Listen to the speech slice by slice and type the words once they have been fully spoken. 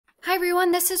Hi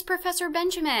everyone, this is Professor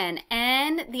Benjamin,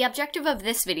 and the objective of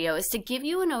this video is to give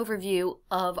you an overview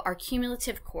of our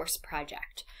cumulative course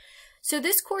project. So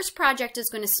this course project is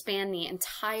going to span the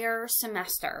entire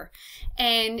semester,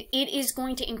 and it is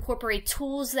going to incorporate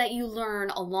tools that you learn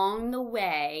along the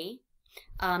way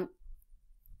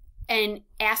and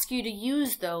ask you to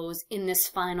use those in this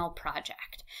final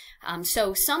project.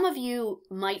 So some of you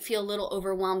might feel a little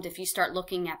overwhelmed if you start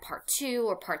looking at part 2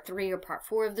 or part 3 or part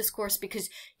 4 of this course because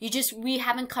we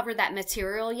haven't covered that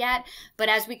material yet. But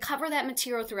as we cover that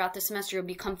material throughout the semester, you'll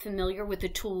become familiar with the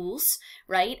tools,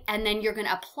 right? And then you're going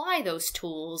to apply those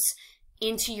tools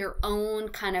into your own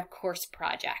kind of course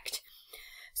project.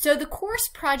 So the course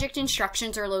project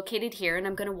instructions are located here, and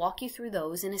I'm going to walk you through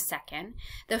those in a second.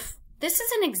 This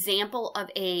is an example of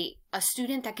a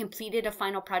student that completed a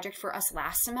final project for us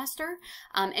last semester,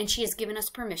 and she has given us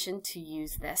permission to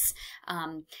use this.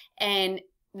 And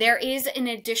there is an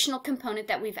additional component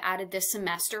that we've added this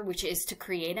semester, which is to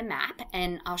create a map,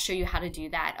 and I'll show you how to do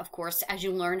that. Of course, as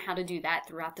you learn how to do that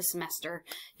throughout the semester,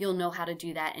 you'll know how to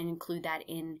do that and include that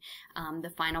in the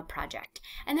final project.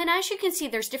 And then as you can see,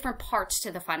 there's different parts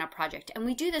to the final project, and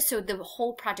we do this so the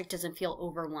whole project doesn't feel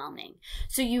overwhelming.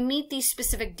 So you meet these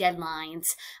specific deadlines,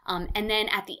 and then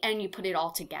at the end you put it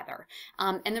all together.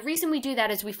 And the reason we do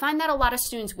that is we find that a lot of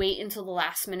students wait until the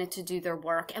last minute to do their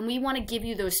work, and we want to give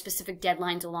you those specific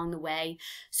deadlines along the way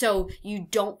so you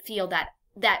don't feel that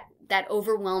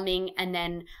overwhelming, and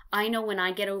then I know when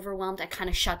I get overwhelmed I kind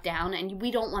of shut down, and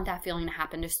we don't want that feeling to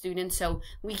happen to students, so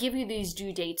we give you these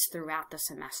due dates throughout the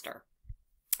semester.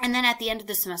 And then at the end of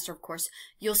the semester, of course,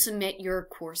 you'll submit your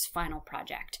course final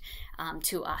project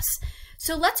to us.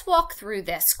 So let's walk through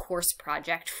this course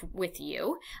project with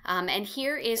you, and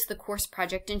here is the course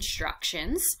project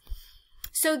instructions.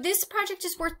 So this project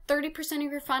is worth 30%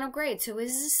 of your final grade, so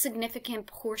this is a significant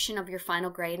portion of your final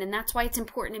grade, and that's why it's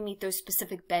important to meet those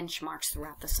specific benchmarks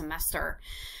throughout the semester.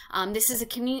 This is a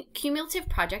cumulative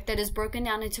project that is broken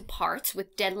down into parts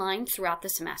with deadlines throughout the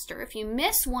semester. If you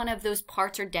miss one of those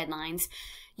parts or deadlines,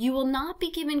 you will not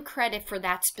be given credit for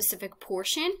that specific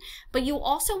portion, but you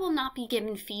also will not be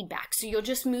given feedback, so you'll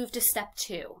just move to step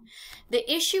 2.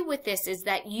 The issue with this is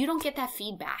that you don't get that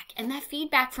feedback, and that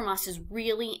feedback from us is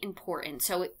really important.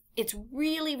 So it's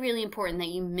really, really important that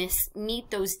you meet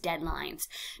those deadlines,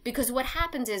 because what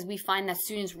happens is we find that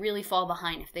students really fall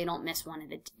behind if they miss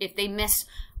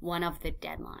one of the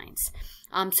deadlines.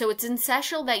 So it's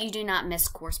essential that you do not miss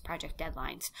course project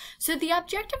deadlines. So the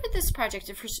objective of this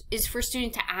project is for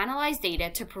students to analyze data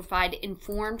to provide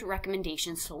informed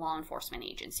recommendations to law enforcement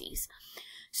agencies.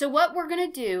 So what we're going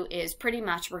to do is pretty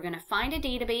much we're going to find a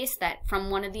database from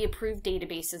one of the approved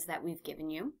databases that we've given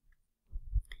you.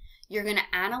 You're going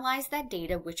to analyze that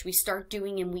data, which we start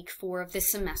doing in week 4 of this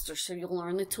semester, so you'll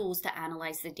learn the tools to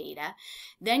analyze the data.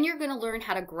 Then you're going to learn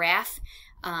how to graph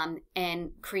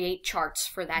and create charts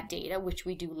for that data, which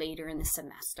we do later in the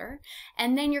semester.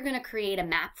 And then you're going to create a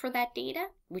map for that data,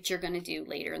 which you're going to do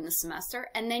later in the semester.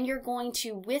 And then you're going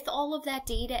to, with all of that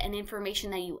data and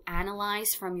information that you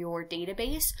analyze from your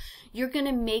database, you're going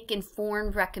to make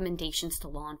informed recommendations to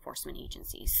law enforcement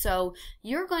agencies. So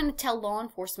you're going to tell law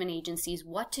enforcement agencies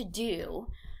what to do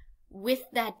with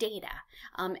that data.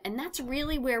 And that's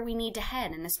really where we need to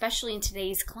head. And especially in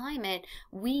today's climate,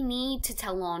 we need to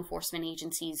tell law enforcement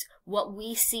agencies what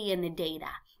we see in the data.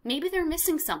 Maybe they're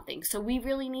missing something, so we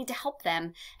really need to help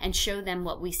them and show them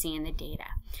what we see in the data.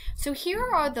 So here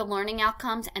are the learning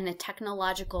outcomes and the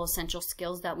technological essential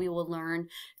skills that we will learn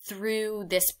through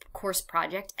this course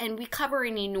project. And we cover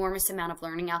an enormous amount of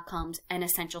learning outcomes and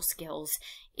essential skills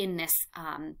in this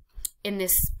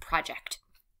project.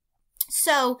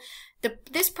 So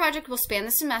this project will span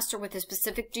the semester with the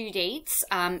specific due dates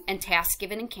and tasks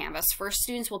given in Canvas. First,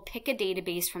 students will pick a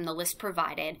database from the list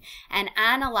provided and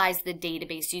analyze the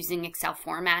database using Excel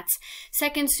formats.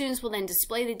 Second, students will then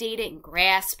display the data in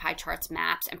graphs, pie charts,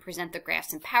 maps, and present the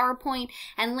graphs in PowerPoint.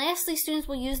 And lastly, students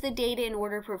will use the data in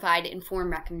order to provide informed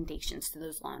recommendations to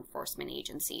those law enforcement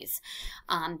agencies.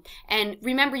 And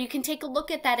remember, you can take a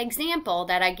look at that example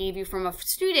that I gave you from a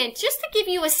student just to give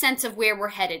you a sense of where we're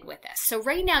headed with this. So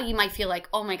right now, you might feel like,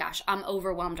 oh my gosh, I'm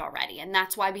overwhelmed already. And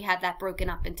that's why we have that broken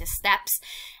up into steps.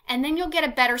 And then you'll get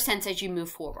a better sense as you move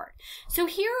forward. So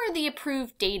here are the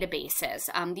approved databases.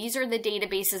 These are the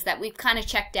databases that we've kind of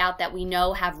checked out that we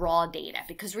know have raw data.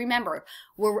 Because remember,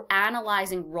 we're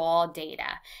analyzing raw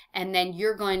data. And then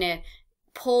you're going to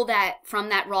pull that from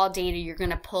that raw data. You're going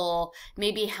to pull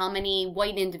maybe how many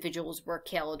white individuals were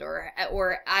killed, or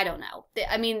I don't know.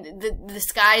 I mean, the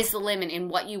sky's the limit in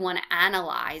what you want to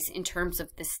analyze in terms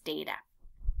of this data.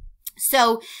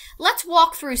 So let's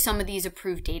walk through some of these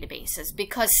approved databases,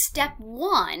 because step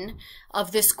 1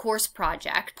 of this course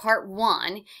project, part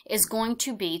 1, is going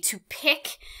to be to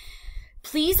pick,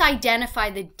 please identify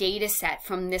the data set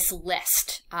from this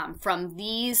list, from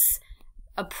these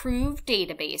approved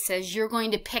databases. You're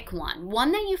going to pick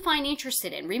one that you find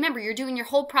interested in. Remember, you're doing your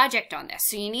whole project on this,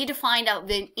 so you need to find out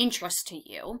the interest to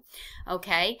you,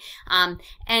 okay?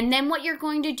 And then what you're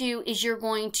going to do is you're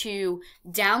going to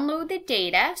download the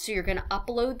data, so you're going to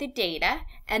upload the data,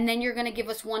 and then you're going to give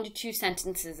us 1 to 2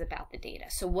 sentences about the data.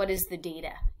 So what is the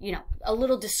data? You know, a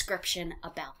little description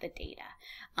about the data.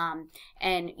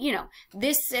 And you know,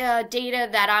 this data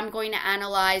that I'm going to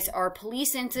analyze are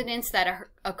police incidents that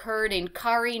occurred in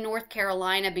Cary, North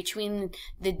Carolina between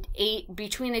the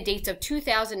dates of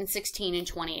 2016 and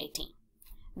 2018.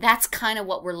 That's kind of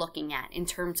what we're looking at in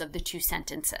terms of the 2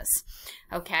 sentences.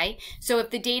 Okay, so if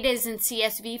the data is in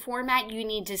CSV format, you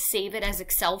need to save it as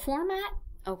Excel format.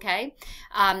 Okay,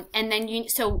 and then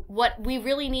so what we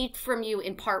really need from you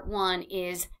in part 1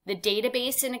 is the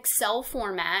database in Excel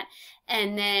format,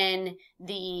 and then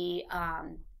the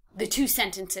 2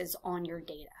 sentences on your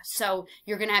data. So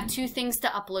you're going to have 2 things to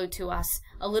upload to us: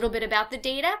 a little bit about the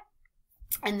data,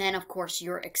 and then of course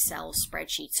your Excel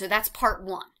spreadsheet. So that's part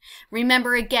 1.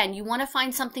 Remember, again, you want to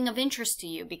find something of interest to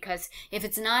you, because if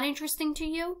it's not interesting to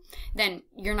you, then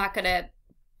you're not going to,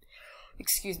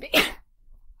 excuse me,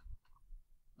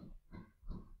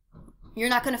 you're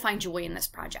not going to find joy in this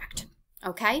project.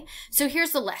 Okay, so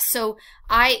here's the list. So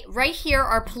right here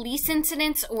are police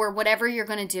incidents, or whatever you're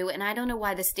going to do, and I don't know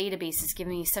why this database is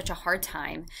giving me such a hard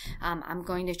time. I'm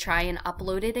going to try and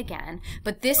upload it again,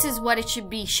 but this is what it should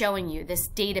be showing you, this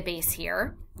database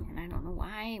here, and I don't know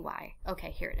why.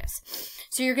 Okay, here it is.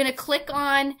 So you're going to click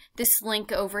on this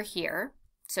link over here.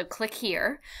 So click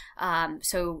here.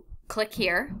 Click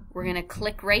here. We're going to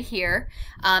click right here,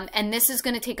 and this is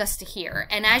going to take us to here.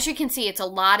 And as you can see, it's a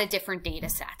lot of different data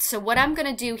sets. So what I'm going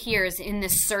to do here is in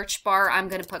this search bar, I'm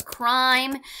going to put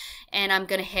crime, and I'm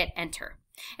going to hit enter.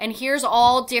 And here's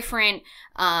all different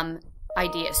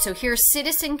ideas. So here's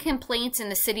citizen complaints in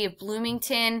the city of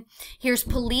Bloomington. Here's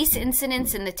police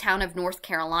incidents in the town of North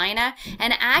Carolina.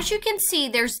 And as you can see,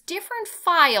 there's different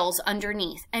files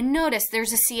underneath. And notice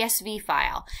there's a CSV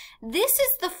file. This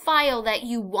is the file that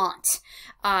you want.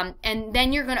 And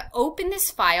then you're going to open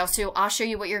this file. So I'll show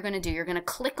you what you're going to do. You're going to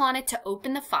click on it to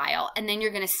open the file, and then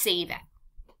you're going to save it.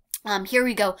 Here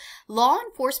we go. Law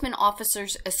enforcement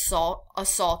officers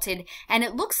assaulted, and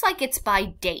it looks like it's by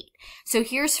date. So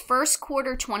here's first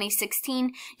quarter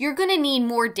 2016. You're going to need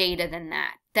more data than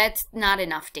that. That's not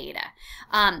enough data.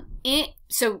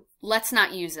 So let's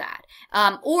not use that.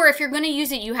 Or if you're going to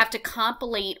use it, you have to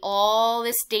compilate all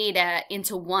this data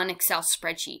into one Excel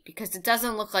spreadsheet, because it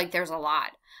doesn't look like there's a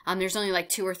lot. There's only like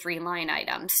 2 or 3 line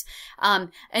items.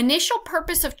 Initial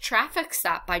purpose of traffic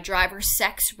stop by driver,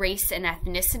 sex, race, and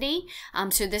ethnicity.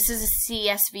 So this is a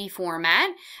CSV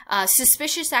format.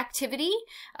 Suspicious activity.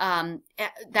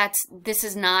 This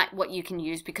is not what you can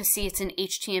use, because see, it's an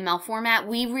HTML format.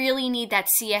 We really need that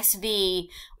CSV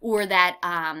or that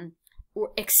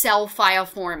or Excel file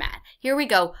format. Here we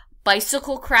go.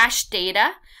 Bicycle crash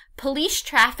data. Police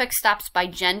traffic stops by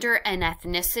gender and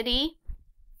ethnicity.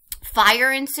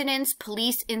 Fire incidents,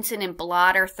 police incident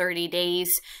blotter, 30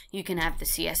 days. You can have the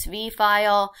CSV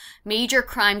file. Major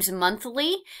crimes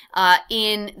monthly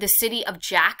in the city of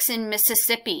Jackson,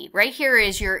 Mississippi. Right here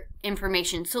is your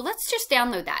information. So let's just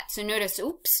download that. So notice,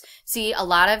 oops, see a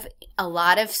lot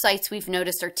of sites we've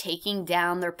noticed are taking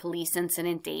down their police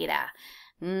incident data.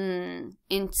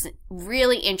 It's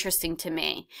really interesting to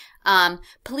me.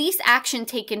 Police action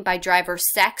taken by driver,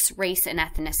 sex, race, and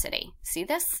ethnicity. See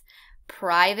this?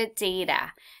 Private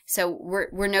data. So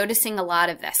we're noticing a lot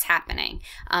of this happening.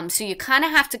 So you kind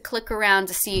of have to click around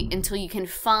to see until you can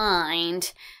find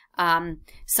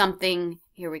something.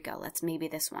 Here we go. Let's maybe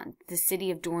this one. The city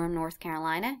of Durham, North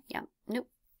Carolina. Yep. Nope.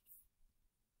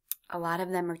 A lot of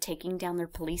them are taking down their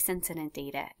police incident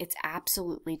data. It's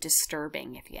absolutely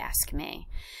disturbing, if you ask me.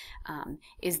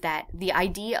 Is that the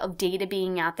idea of data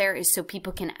being out there is so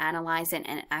people can analyze it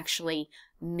and actually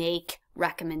make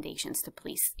recommendations to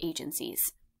police agencies.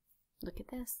 Look at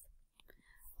this.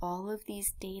 All of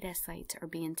these data sites are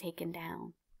being taken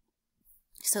down.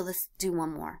 So let's do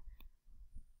one more.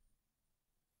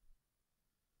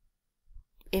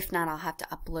 If not, I'll have to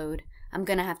upload. I'm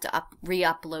going to have to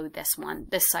re-upload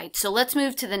this site. So let's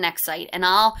move to the next site, and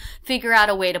I'll figure out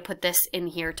a way to put this in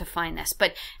here to find this.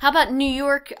 But how about New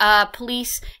York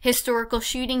police historical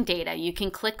shooting data? You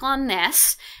can click on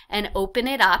this and open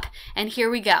it up, and here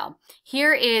we go.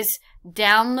 Here is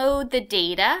download the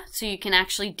data. So you can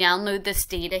actually download this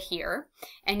data here,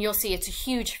 and you'll see it's a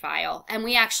huge file, and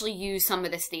we actually use some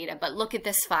of this data, but look at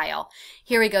this file.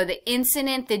 Here we go, the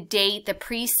incident, the date, the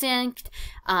precinct,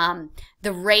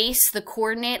 the race, the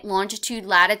coordinate, longitude,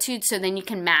 latitude, so then you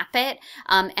can map it,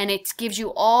 and it gives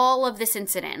you all of this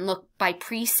incident. And look, by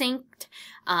precinct,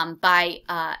 by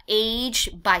age,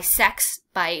 by sex,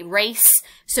 by race.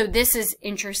 So this is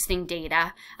interesting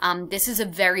data. This is a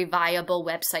very viable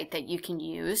website that you can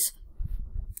use.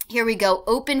 Here we go,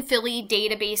 OpenPhilly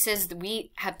databases.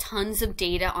 We have tons of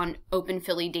data on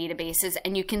OpenPhilly databases,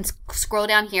 and you can scroll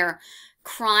down here,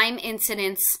 crime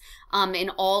incidents in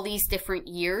all these different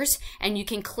years, and you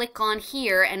can click on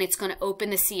here and it's going to open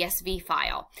the CSV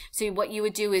file. So what you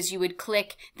would do is you would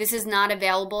click, this is not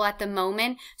available at the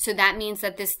moment, so that means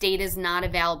that this data is not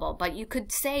available, but you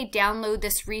could say download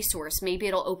this resource, maybe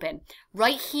it'll open.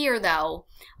 Right here though,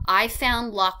 I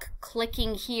found luck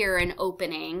clicking here and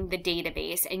opening the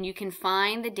database, and you can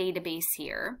find the database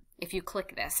here. If you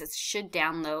click this, it should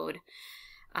download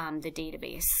the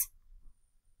database.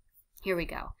 Here we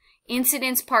go.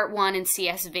 Incidents Part 1 in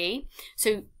CSV.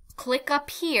 So click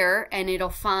up here and it'll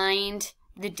find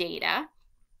the data.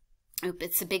 Oop,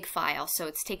 it's a big file, so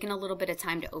it's taken a little bit of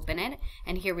time to open it.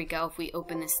 And here we go. If we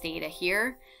open this data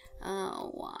here,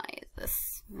 why is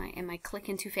this? Am I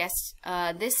clicking too fast?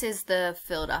 This is the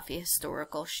Philadelphia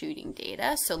historical shooting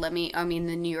data. So the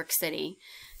New York City.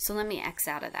 So let me X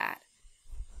out of that.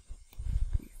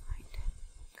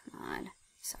 Come on.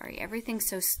 Sorry, everything's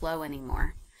so slow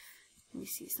anymore. Let me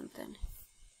see something.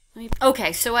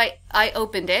 Okay, so I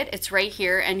opened it. It's right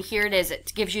here, and here it is.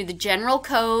 It gives you the general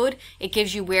code. It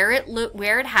gives you where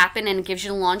it happened, and it gives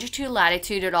you the longitude,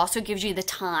 latitude. It also gives you the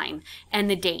time and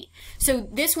the date. So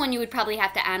this one you would probably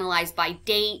have to analyze by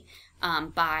date,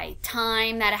 by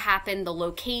time that it happened, the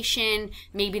location,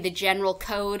 maybe the general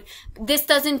code. This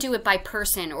doesn't do it by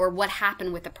person or what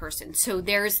happened with the person. So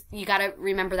you got to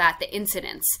remember that, the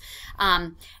incidents.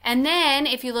 And then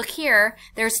if you look here,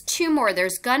 there's two more.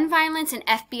 There's gun violence and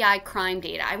FBI crime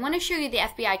data. I want to show you the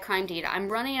FBI crime data.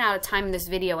 I'm running out of time in this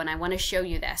video and I want to show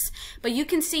you this. But you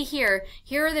can see here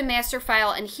are the master file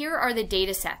and here are the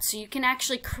data sets. So you can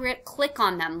actually click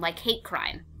on them like hate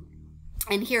crime.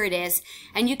 And here it is.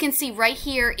 And you can see right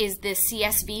here is the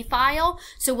CSV file.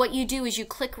 So what you do is you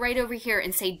click right over here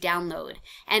and say download,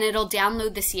 and it'll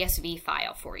download the CSV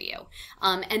file for you.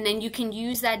 And then you can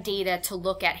use that data to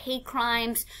look at hate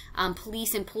crimes,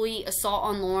 police employee assault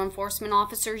on law enforcement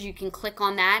officers. You can click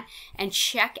on that and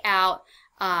check out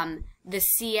the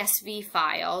CSV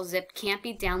file. Zip can't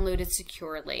be downloaded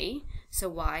securely. So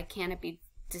why can't it be?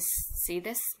 See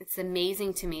this? It's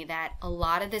amazing to me that a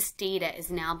lot of this data is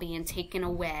now being taken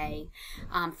away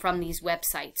from these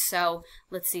websites. So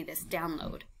let's see this,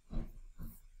 download.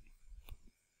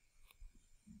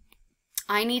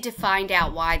 I need to find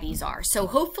out why these are. So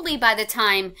hopefully by the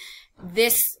time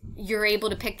you're able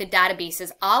to pick the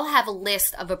databases, I'll have a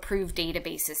list of approved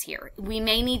databases here. We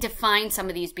may need to find some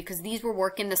of these because these were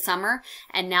working the summer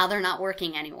and now they're not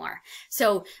working anymore.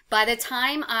 So by the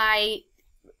time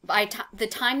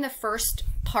the first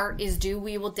part is due,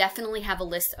 we will definitely have a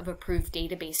list of approved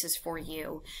databases for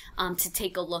you to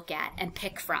take a look at and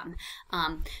pick from.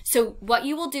 So what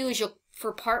you will do is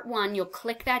for part 1, you'll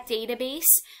click that database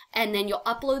and then you'll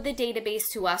upload the database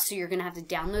to us. So you're going to have to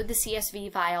download the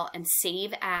CSV file and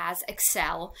save as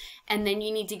Excel. And then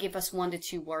you need to give us 1 to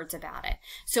 2 words about it.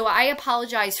 So I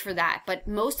apologize for that, but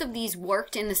most of these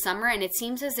worked in the summer and it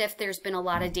seems as if there's been a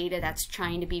lot of data that's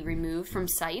trying to be removed from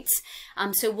sites.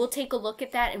 So we'll take a look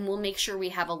at that and we'll make sure we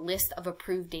have a list of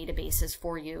approved databases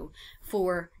for you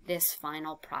for this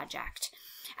final project.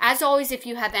 As always, if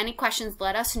you have any questions,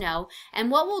 let us know.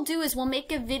 And what we'll do is we'll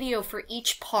make a video for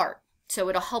each part. So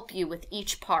it'll help you with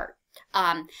each part.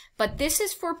 But this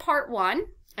is for part 1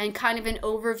 and kind of an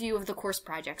overview of the course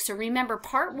project. So remember,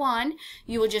 part 1,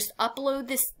 you will just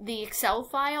upload the Excel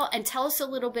file and tell us a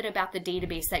little bit about the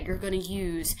database that you're going to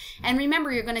use. And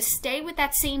remember, you're going to stay with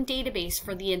that same database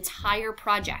for the entire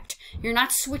project. You're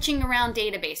not switching around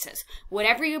databases.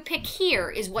 Whatever you pick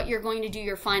here is what you're going to do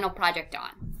your final project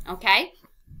on. Okay?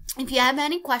 If you have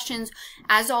any questions,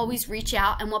 as always, reach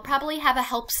out, and we'll probably have a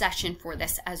help session for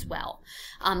this as well,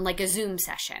 like a Zoom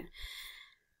session.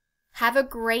 Have a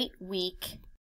great week.